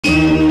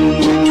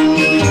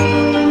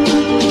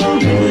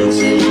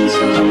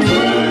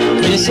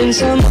missing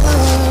someone.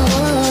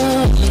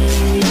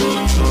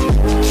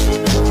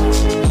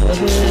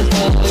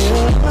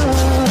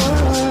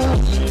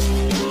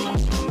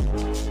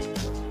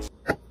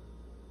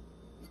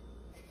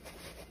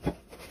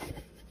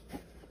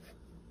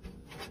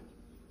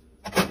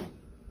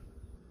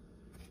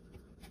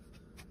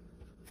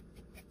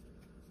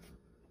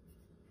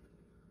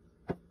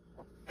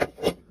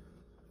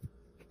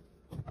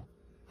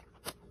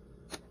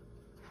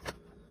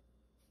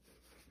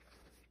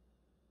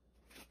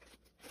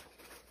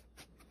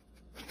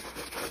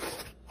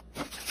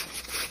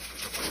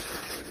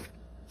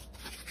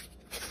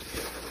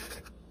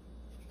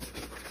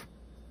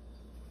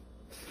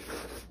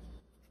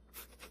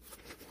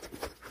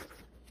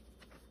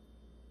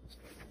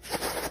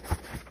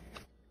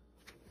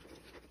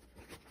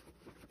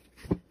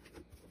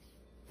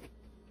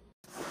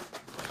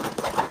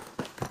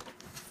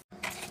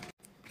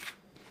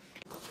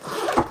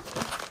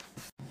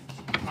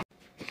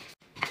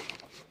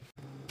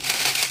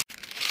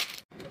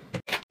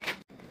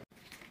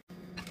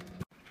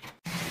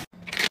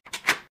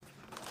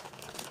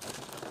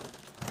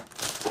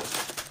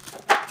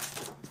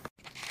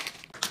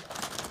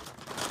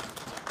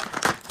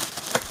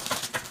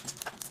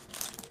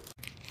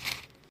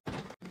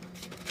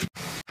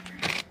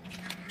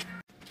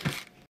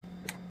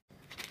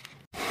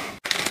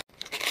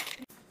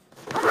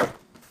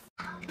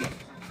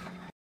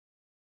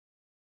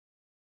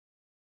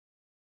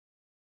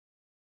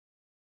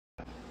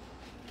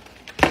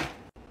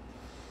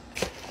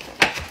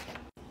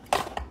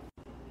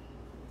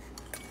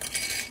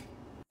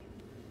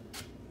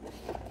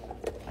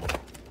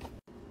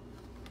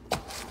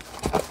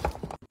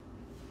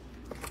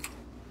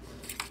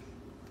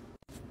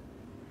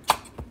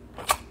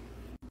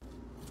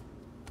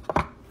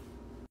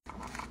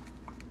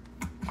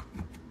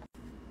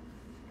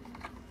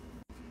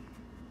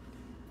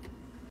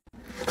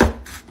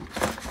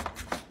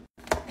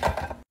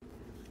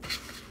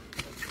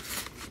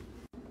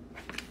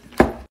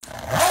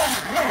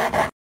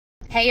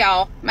 Hey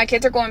y'all, my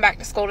kids are going back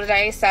to school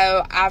today,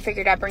 so I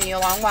figured I'd bring you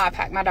along while I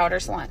pack my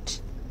daughter's lunch.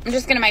 I'm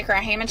just going to make her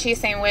a ham and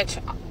cheese sandwich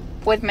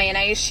with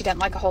mayonnaise. She doesn't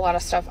like a whole lot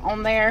of stuff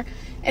on there.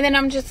 And then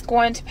I'm just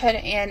going to put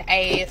in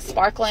a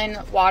sparkling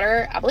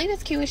water. I believe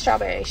it's kiwi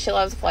strawberry. She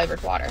loves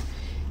flavored water.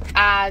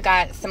 I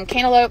got some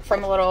cantaloupe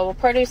from a little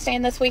produce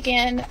stand this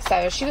weekend,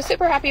 so she was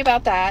super happy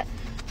about that.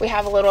 We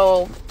have a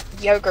little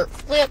yogurt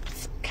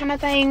flips kind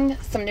of thing,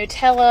 some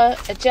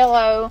Nutella, a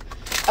Jell-O,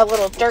 a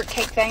little dirt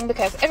cake thing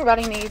because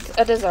everybody needs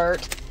a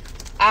dessert,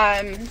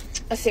 a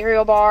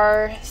cereal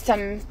bar,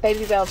 some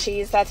Baby Bell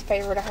cheese, that's a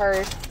favorite of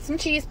hers, some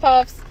cheese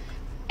puffs,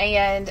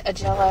 and a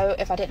Jell-O,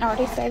 if I didn't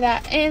already say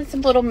that, and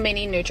some little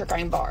mini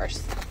Nutri-Grain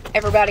bars.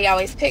 Everybody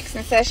always picks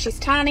and says she's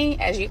tiny,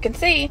 as you can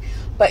see,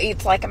 but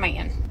eats like a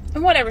man.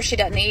 And whatever she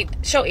doesn't eat,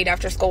 she'll eat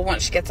after school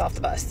once she gets off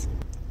the bus.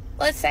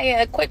 Let's say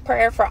a quick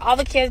prayer for all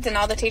the kids and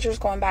all the teachers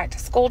going back to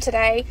school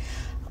today.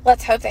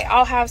 Let's hope they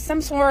all have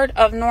some sort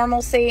of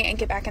normalcy and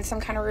get back in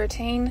some kind of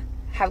routine.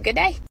 Have a good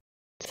day.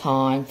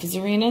 Time for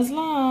Zarina's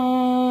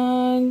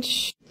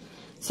lunch.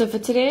 So for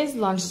today's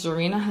lunch,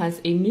 Zarina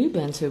has a new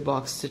bento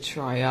box to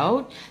try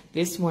out.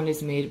 This one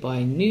is made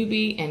by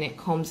Newbie and it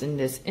comes in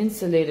this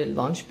insulated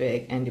lunch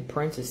bag and the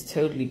print is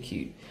totally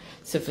cute.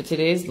 So for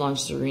today's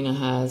lunch, Zarina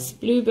has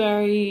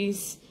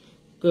blueberries,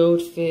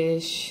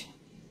 goldfish,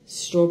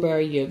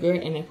 strawberry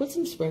yogurt, and I put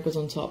some sprinkles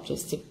on top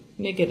just to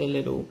make it a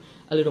little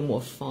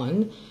more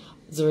fun.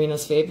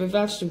 Zarina's favorite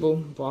vegetable,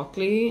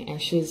 broccoli,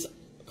 and she's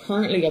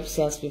currently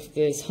obsessed with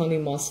this honey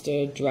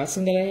mustard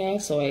dressing that I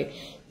have, so I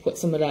put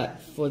some of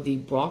that for the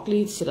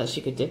broccoli so that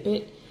she could dip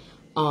it.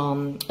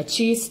 A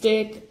cheese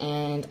stick,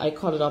 and I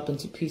cut it up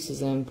into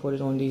pieces and put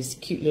it on these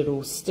cute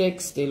little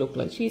sticks. They look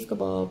like cheese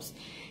kebabs.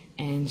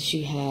 And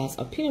she has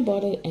a peanut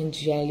butter and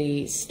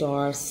jelly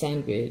star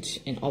sandwich,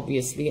 and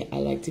obviously I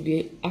like to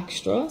be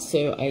extra,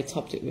 so I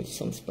topped it with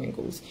some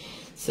sprinkles.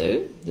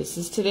 So this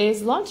is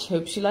today's lunch.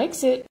 Hope she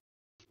likes it.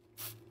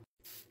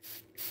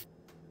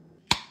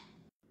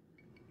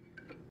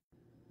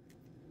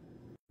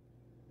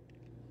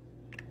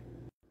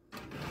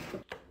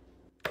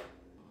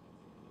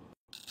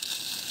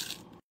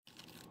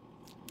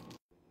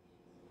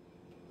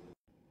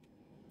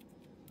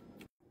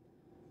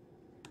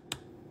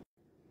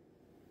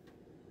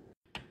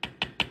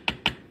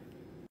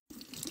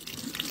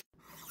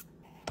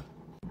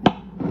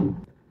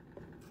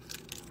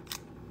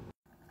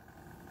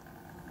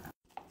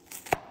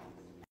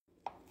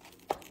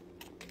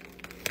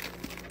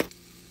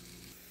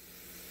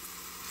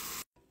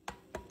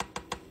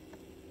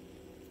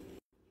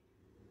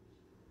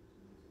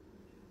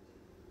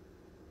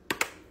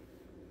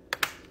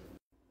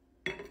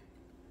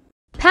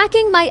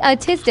 Packing my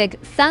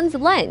autistic son's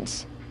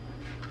lunch.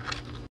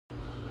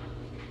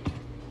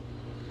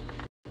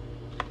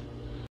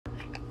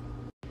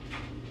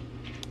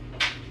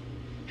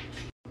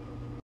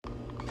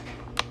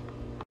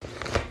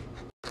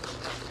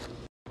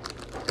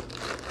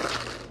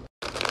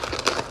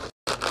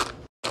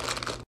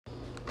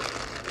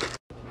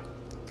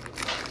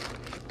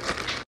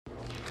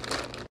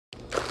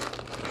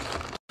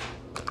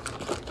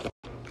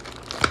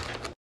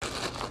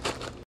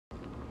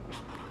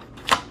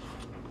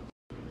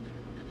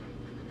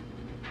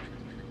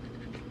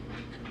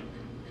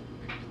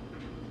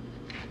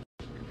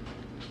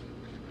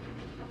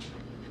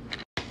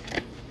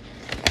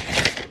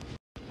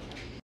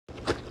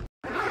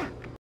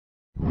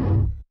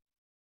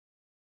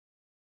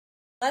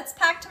 Let's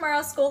pack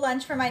tomorrow's school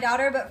lunch for my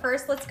daughter, but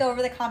first let's go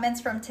over the comments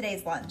from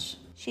today's lunch.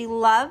 She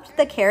loved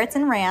the carrots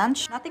and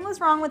ranch. Nothing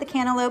was wrong with the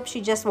cantaloupe,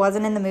 she just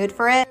wasn't in the mood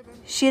for it.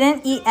 She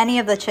didn't eat any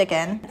of the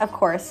chicken. Of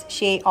course,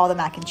 she ate all the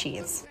mac and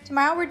cheese.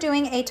 Tomorrow we're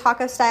doing a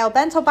taco style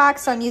bento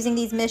box, so I'm using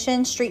these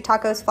Mission Street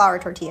Tacos flour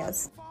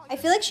tortillas. I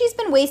feel like she's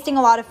been wasting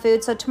a lot of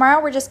food, so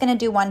tomorrow we're just gonna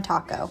do one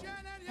taco.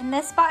 In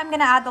this spot, I'm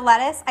gonna add the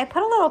lettuce. I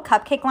put a little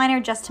cupcake liner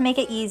just to make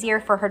it easier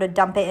for her to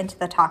dump it into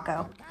the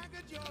taco.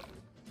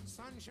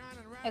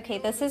 Okay,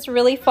 this is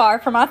really far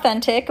from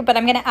authentic, but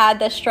I'm gonna add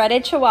the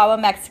shredded Chihuahua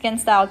Mexican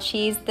style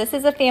cheese. This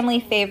is a family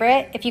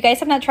favorite. If you guys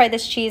have not tried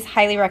this cheese,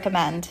 highly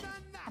recommend.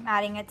 I'm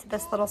adding it to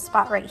this little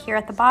spot right here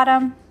at the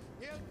bottom.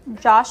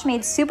 Josh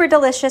made super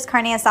delicious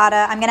carne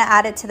asada. I'm gonna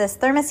add it to this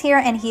thermos here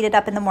and heat it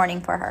up in the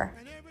morning for her.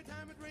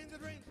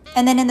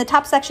 And then in the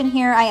top section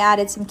here, I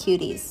added some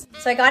cuties.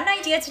 So I got an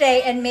idea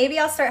today, and maybe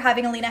I'll start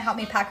having Alina help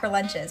me pack her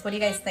lunches. What do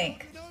you guys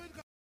think?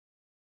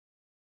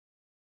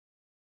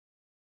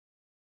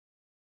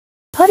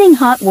 Putting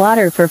hot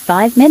water for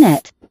 5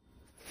 minutes.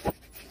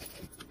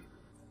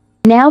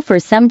 Now for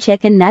some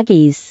chicken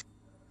nuggies.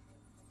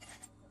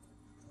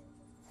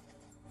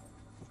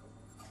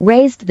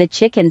 Raised the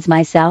chickens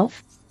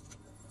myself.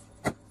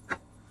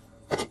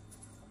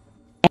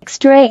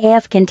 Extra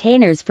AF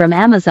containers from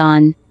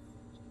Amazon.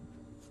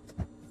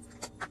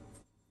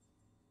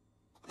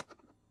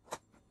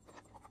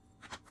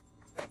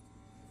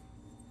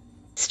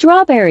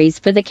 Strawberries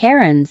for the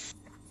Karens.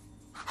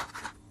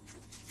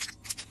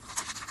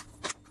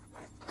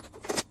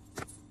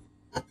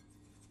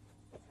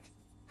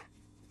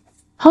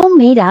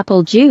 Homemade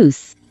apple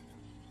juice.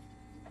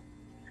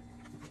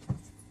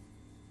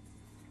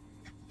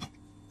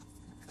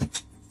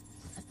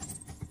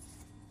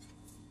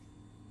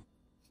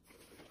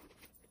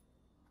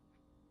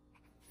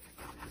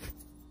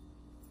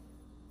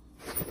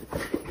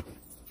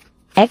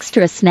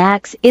 Extra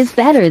snacks is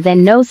better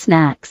than no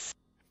snacks.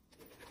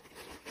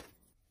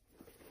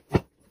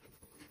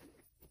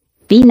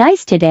 Be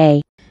nice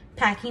today.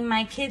 Packing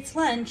my kids'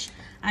 lunch.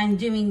 I'm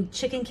doing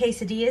chicken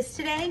quesadillas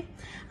today.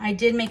 I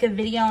did make a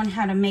video on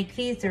how to make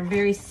these. They're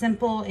very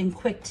simple and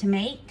quick to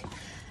make.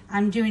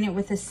 I'm doing it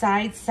with a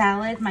side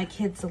salad. My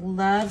kids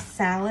love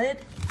salad,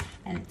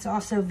 and it's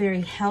also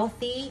very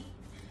healthy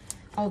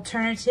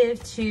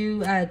alternative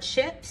to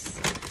chips.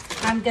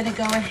 I'm gonna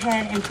go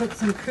ahead and put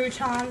some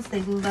croutons.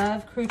 They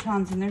love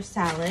croutons in their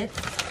salad.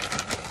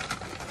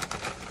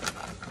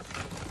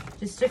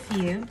 Just a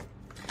few.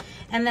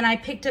 And then I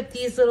picked up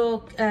these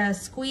little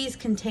squeeze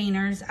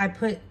containers. I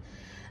put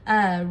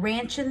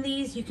ranch in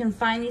these. You can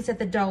find these at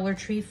the Dollar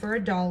Tree for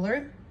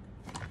 $1.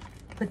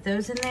 Put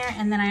those in there.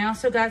 And then I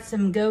also got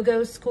some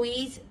Go-Go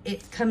Squeeze.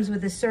 It comes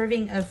with a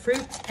serving of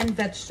fruits and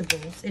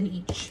vegetables in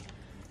each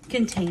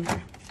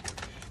container.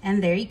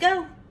 And there you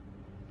go.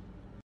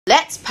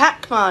 Let's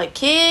pack my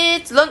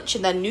kids' lunch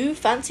in their new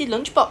fancy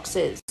lunch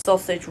boxes.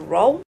 Sausage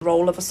roll,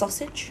 roll of a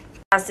sausage.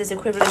 As this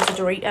equivalent to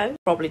Dorito,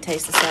 probably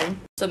tastes the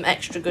same. Some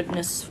extra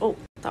goodness, oh,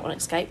 that one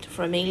escaped,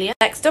 for Amelia.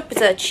 Next up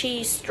is a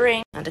cheese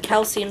string and a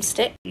calcium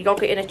stick.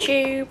 Yogurt in a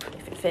tube,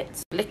 if it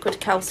fits. Liquid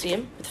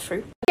calcium with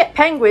fruit. Get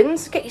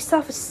penguins, get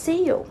yourself a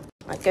seal.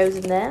 That goes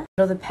in there.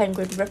 Another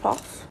penguin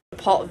rip-off. A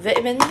pot of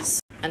vitamins,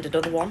 and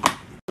another one.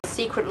 A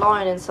secret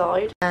lion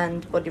inside,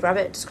 and bunny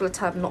rabbit, just got to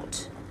tell them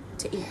not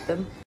to eat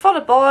them.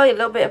 Followed by a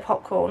little bit of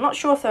popcorn. Not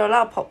sure if they're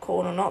allowed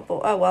popcorn or not,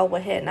 but oh well, we're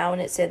here now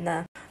and it's in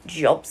there.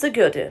 Job's a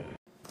good un.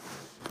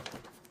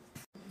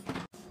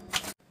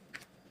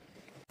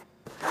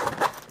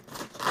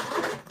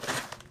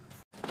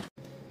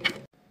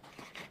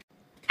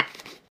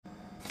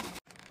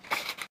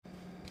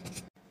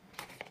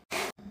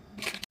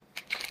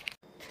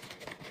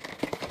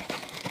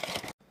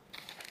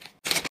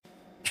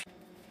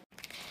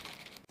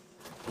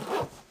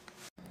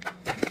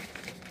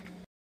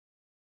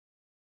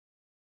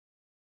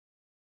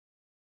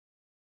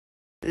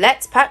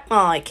 Let's pack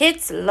my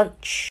kids'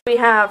 lunch. We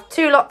have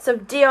 2 lots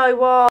of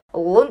DIY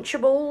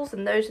Lunchables,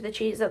 and those are the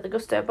cheeses at the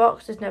Gusto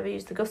box. Just never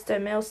used the Gusto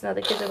meal, so now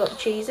the kids have got the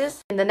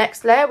cheeses. In the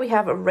next layer, we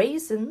have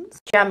raisins,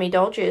 jammy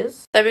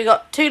Dodgers. Then we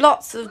got 2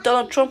 lots of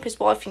Donald Trump, his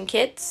wife and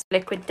kids,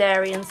 liquid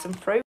dairy and some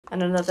fruit,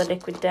 and another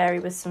liquid dairy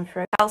with some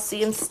fruit.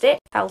 Calcium stick,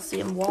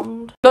 calcium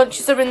wand.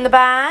 Lunches are in the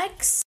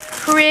bags.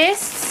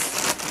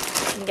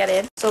 Crisps, you can get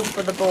in. Some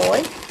for the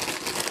boy.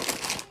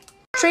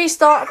 Tree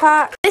starter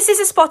pack. This is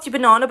a spotty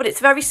banana, but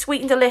it's very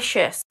sweet and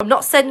delicious. I'm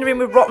not sending her in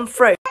with rotten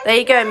fruit. There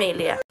you go,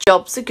 Amelia.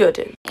 Job's a good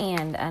one.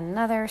 And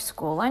another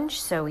school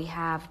lunch. So we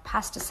have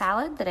pasta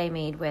salad that I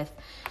made with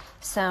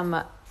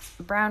some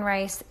brown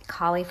rice,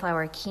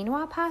 cauliflower,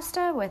 quinoa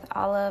pasta with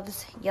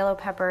olives, yellow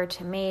pepper,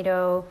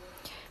 tomato,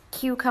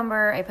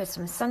 cucumber. I put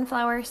some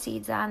sunflower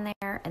seeds on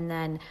there, and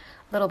then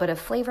a little bit of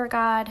Flavor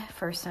God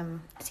for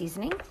some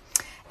seasoning.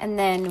 And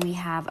then we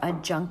have a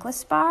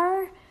junkless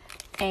bar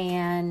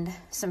and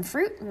some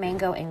fruit,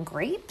 mango and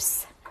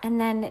grapes. And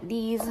then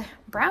these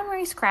brown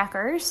rice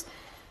crackers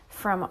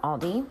from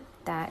Aldi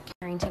that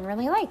Carrington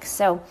really likes.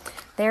 So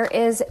there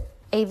is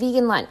a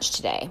vegan lunch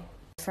today.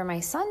 For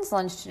my son's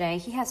lunch today,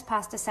 he has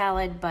pasta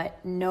salad,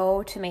 but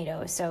no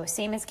tomatoes. So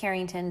same as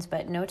Carrington's,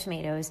 but no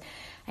tomatoes.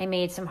 I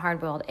made some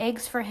hard-boiled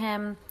eggs for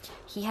him.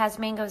 He has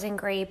mangoes and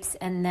grapes,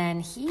 and then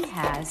he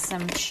has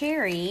some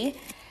cherry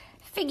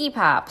figgy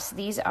pops.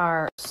 These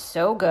are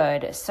so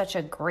good. Such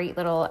a great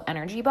little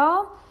energy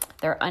ball.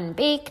 They're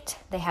unbaked.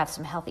 They have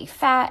some healthy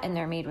fat, and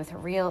they're made with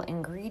real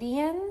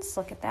ingredients.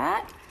 Look at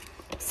that.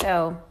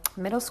 So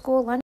middle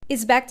school lunch.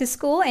 It's back to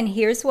school, and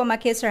here's what my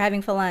kids are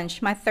having for lunch.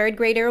 My third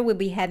grader will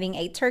be having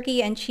a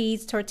turkey and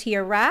cheese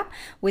tortilla wrap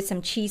with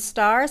some cheese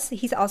stars.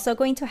 He's also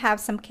going to have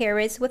some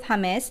carrots with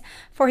hummus.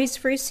 For his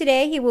fruits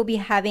today, he will be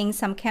having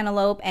some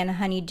cantaloupe and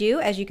honeydew.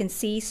 As you can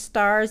see,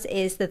 stars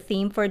is the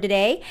theme for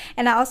today.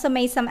 And I also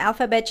made some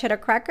alphabet cheddar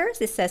crackers.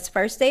 It says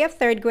first day of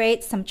third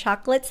grade, some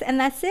chocolates,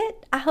 and that's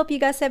it. I hope you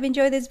guys have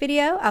enjoyed this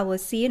video. I will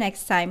see you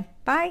next time.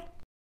 Bye.